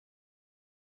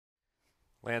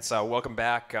Lance, welcome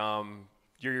back.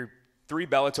 Your three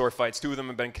Bellator fights, two of them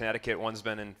have been in Connecticut, one's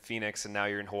been in Phoenix, and now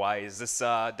you're in Hawaii. Is this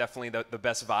definitely the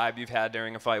best vibe you've had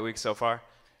during a fight week so far?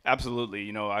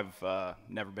 Absolutely. I've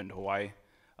never been to Hawaii.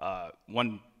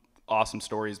 One awesome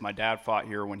story is my dad fought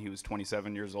here when he was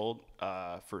 27 years old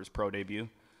for his pro debut,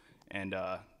 and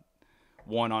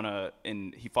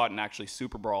he fought in actually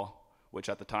Super Brawl, which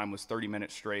at the time was 30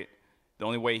 minutes straight. The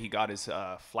only way he got his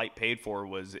flight paid for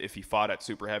was if he fought at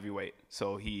super heavyweight.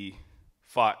 So he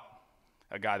fought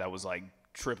a guy that was like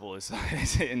triple his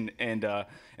size and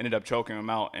ended up choking him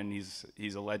out. And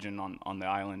he's a legend on the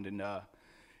island. And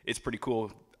it's pretty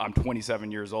cool. I'm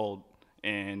 27 years old,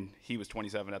 and he was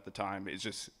 27 at the time.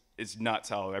 It's nuts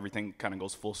how everything kind of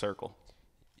goes full circle.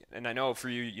 And I know for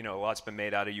you, a lot's been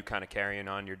made out of you kind of carrying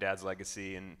on your dad's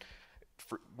legacy. And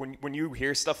when you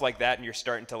hear stuff like that and you're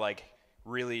starting to like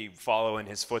really follow in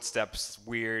his footsteps,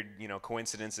 weird,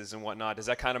 coincidences and whatnot, does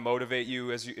that kind of motivate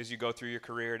you as you go through your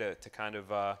career to kind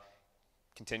of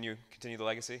continue the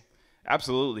legacy?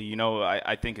 Absolutely.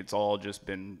 I think it's all just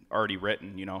been already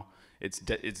written. It's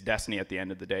destiny at the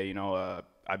end of the day.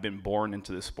 I've been born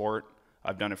into the sport.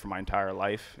 I've done it for my entire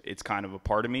life. It's kind of a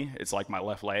part of me. It's like my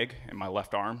left leg and my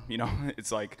left arm.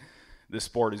 It's like the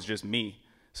sport is just me.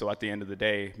 So at the end of the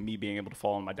day, me being able to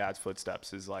follow in my dad's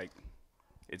footsteps is like,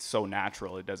 it's so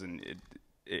natural.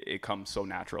 It comes so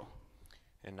natural.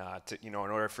 And in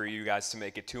order for you guys to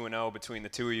make it 2-0 between the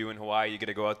two of you in Hawaii, you got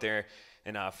to go out there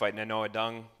and fight Noah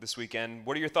Dung this weekend.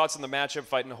 What are your thoughts on the matchup,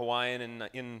 fighting a Hawaiian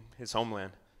in his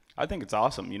homeland? I think it's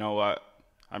awesome.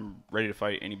 I'm ready to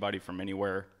fight anybody from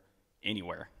anywhere.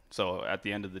 So at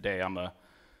the end of the day, I'm a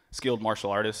skilled martial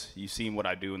artist. You've seen what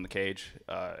I do in the cage.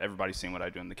 Everybody's seen what I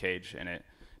do in the cage, and it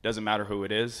doesn't matter who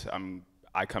it is.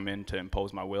 I come in to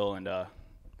impose my will and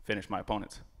finish my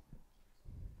opponents.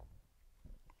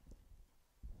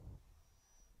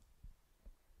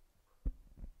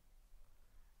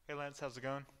 Hey Lance, how's it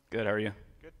going? Good, how are you?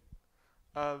 Good.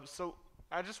 So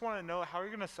I just want to know, how are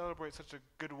you going to celebrate such a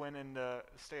good win in the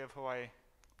state of Hawaii?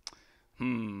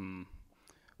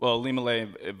 Well, Ilima-Lei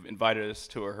invited us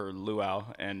to her luau,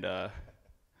 and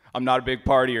I'm not a big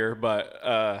partier, but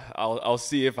I'll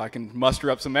see if I can muster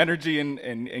up some energy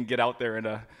and get out there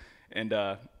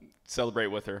and celebrate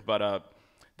with her. But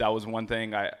that was one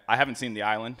thing. I haven't seen the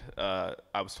island.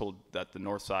 I was told that the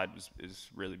north side is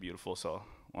really beautiful, so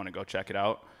I want to go check it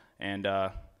out. And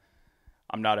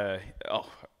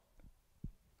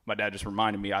my dad just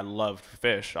reminded me I love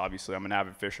fish. Obviously, I'm an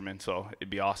avid fisherman, so it'd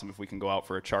be awesome if we can go out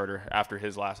for a charter. After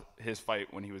his fight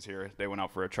when he was here, they went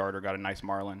out for a charter, got a nice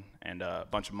marlin and a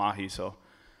bunch of mahi. So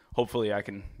hopefully I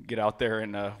can get out there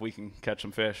and we can catch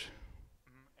some fish.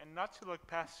 And not to look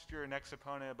past your next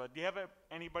opponent, but do you have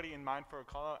anybody in mind for a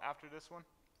call out after this one?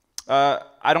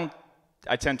 I don't.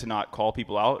 I tend to not call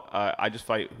people out. I just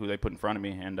fight who they put in front of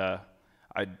me, and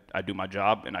I do my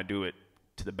job and I do it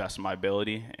to the best of my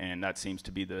ability, and that seems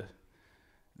to be the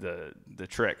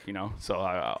trick, So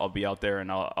I'll be out there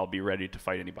and I'll be ready to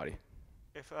fight anybody.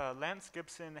 If Lance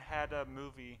Gibson had a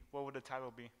movie, what would the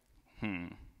title be?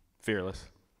 Fearless.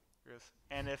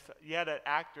 And if you had an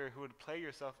actor who would play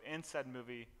yourself in said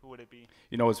movie, who would it be?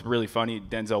 It's really funny.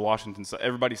 Denzel Washington's son.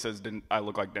 Everybody says I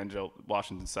look like Denzel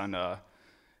Washington's son. What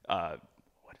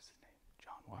is his name?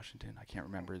 John Washington. I can't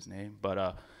remember his name,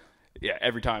 but yeah,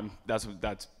 every time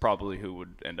that's probably who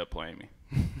would end up playing me.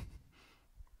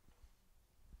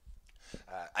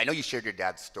 I know you shared your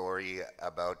dad's story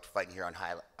about fighting here on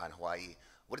Hawaii.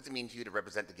 What does it mean to you to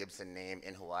represent the Gibson name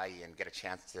in Hawaii and get a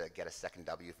chance to get a second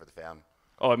W for the fam?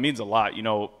 Oh, it means a lot.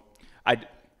 I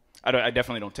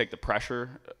definitely don't take the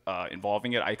pressure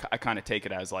involving it. I kind of take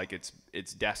it as like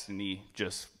it's destiny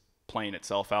just playing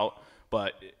itself out.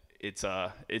 But it's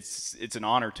an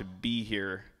honor to be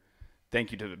here.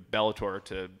 Thank you to Bellator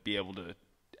to be able to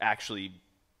actually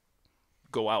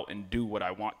go out and do what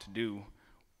I want to do.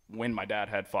 When my dad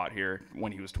had fought here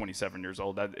when he was 27 years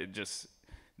old,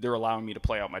 they're allowing me to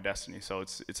play out my destiny. So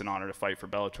it's an honor to fight for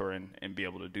Bellator and be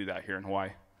able to do that here in Hawaii.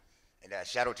 And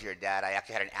shout out to your dad. I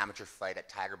actually had an amateur fight at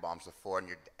Tiger Bombs before, and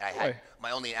I had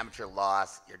my only amateur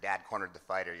loss. Your dad cornered the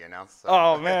fighter, So.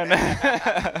 Oh man,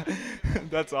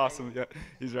 that's awesome. Yeah,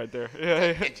 he's right there.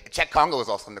 Yeah. And Czech Congo was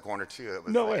also in the corner too. It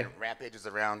was no way. Rampages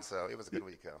around, so it was a good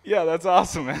week. Yeah, that's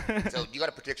awesome, man. So you got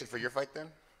a prediction for your fight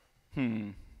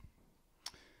then?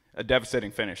 A devastating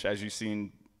finish, as you've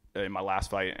seen in my last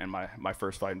fight and my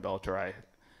first fight in Bellator.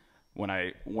 When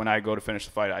I go to finish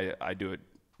the fight, I do it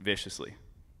viciously.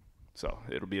 So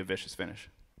it'll be a vicious finish.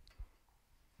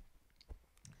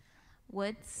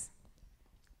 Woods.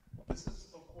 This is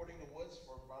according to Woods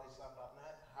for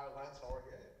BodySlap.net. Hi, Lance. How are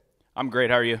you? I'm great.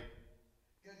 How are you?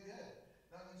 Good, good.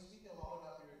 Now, you speak a lot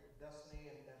about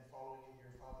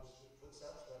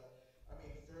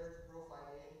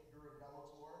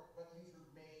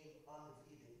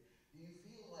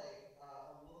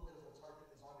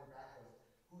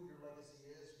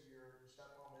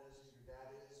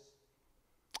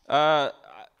Uh,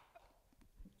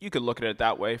 you could look at it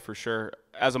that way for sure.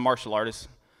 As a martial artist,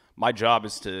 my job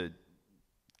is to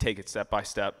take it step by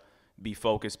step, be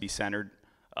focused, be centered,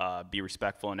 be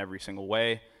respectful in every single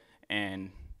way,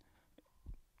 and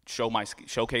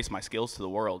showcase my skills to the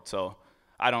world. So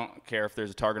I don't care if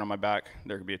there's a target on my back,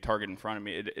 there could be a target in front of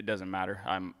me. It doesn't matter.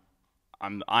 I'm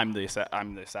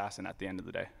the assassin at the end of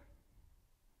the day.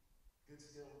 Good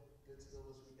skill this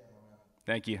weekend, my man.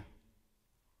 Thank you.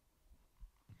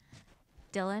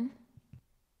 Dylan?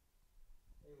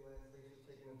 Hey Lance, thanks for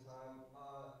taking the time.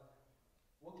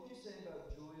 What can you say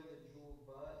about Julia the Jewel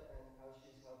Budd and how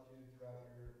she's helped you throughout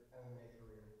your MMA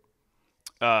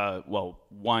career? Well,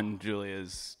 one, Julia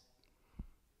is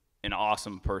an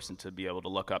awesome person to be able to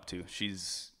look up to.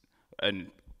 She's a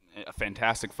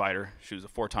fantastic fighter. She was a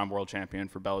 4-time world champion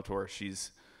for Bellator.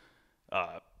 She's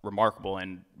remarkable,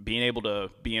 and being able to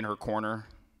be in her corner.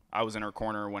 I was in her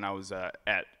corner when I was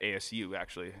at ASU,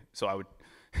 actually. So I would,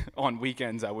 on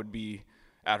weekends, I would be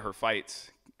at her fights,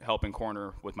 helping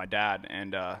corner with my dad.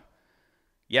 And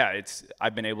yeah,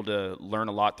 I've been able to learn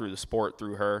a lot through the sport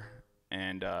through her,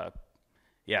 and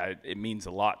yeah, it means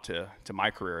a lot to my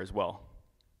career as well.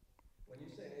 When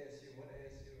you say ASU, what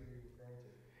ASU are you referring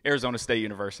to? Arizona State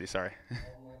University, sorry. I'm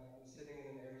sitting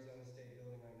in an Arizona State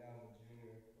building right now. I'm a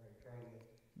junior, right, currently.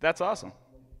 That's awesome.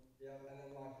 Yeah, and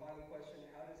then my final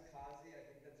question, how does Kazi, I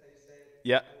think that's how you say it,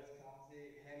 Yeah. how does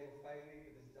Kazi handle fight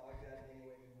week with his dog dad being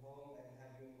away from home, and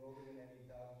have you enrolled him in any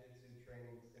dog jitsu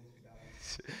training since you got him?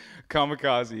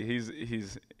 Kamikaze,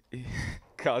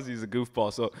 Kazi's a goofball.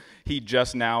 So he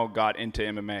just now got into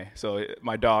MMA. So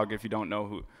my dog, if you don't know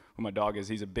who my dog is,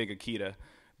 he's a big Akita.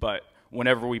 But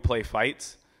whenever we play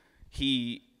fights,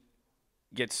 he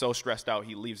gets so stressed out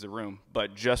he leaves the room.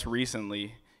 But just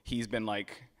recently, he's been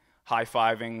like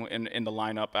high-fiving in the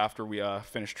lineup after we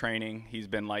finished training. He's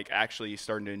been like actually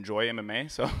starting to enjoy MMA.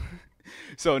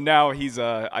 So now he's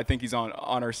I think he's on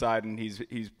our side, and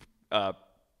he's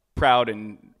proud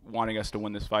and wanting us to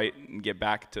win this fight and get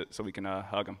back to so we can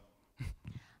hug him.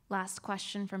 Last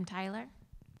question from Tyler.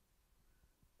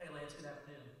 Hey Lance, good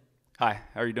afternoon. Hi,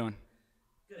 how are you doing?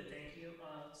 Good, thank you.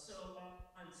 So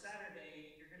on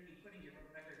Saturday, you're going to be putting your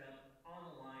record up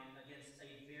on the line against a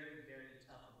very, very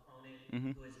tough opponent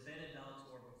who has been in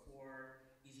Bellator before.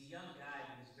 He's a young guy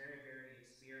who's very, very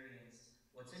experienced.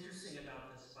 What's interesting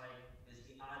about this fight is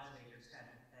the odds makers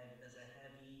had him pegged as a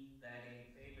heavy betting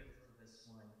favorite for this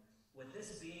one. With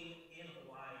this being in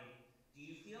Hawaii, do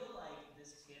you feel like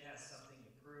this kid has something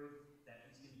to prove, that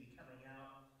he's going to be coming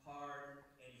out hard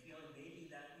and feeling maybe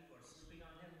that people are sleeping on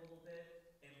him a little bit?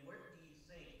 And what do you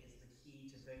think is the key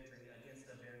to victory against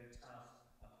a very tough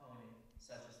opponent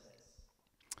such as this?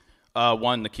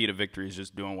 One, the key to victory is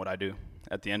just doing what I do.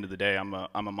 At the end of the day, I'm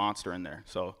a monster in there.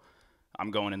 So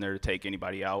I'm going in there to take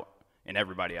anybody out and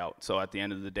everybody out. So at the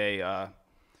end of the day,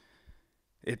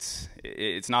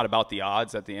 it's not about the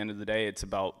odds. At the end of the day, it's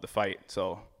about the fight.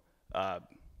 So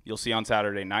you'll see on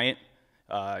Saturday night,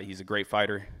 he's a great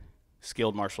fighter,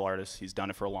 skilled martial artist. He's done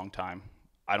it for a long time.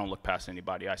 I don't look past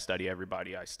anybody. I study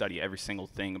everybody. I study every single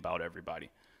thing about everybody.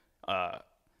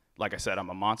 Like I said, I'm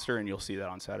a monster, and you'll see that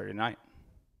on Saturday night.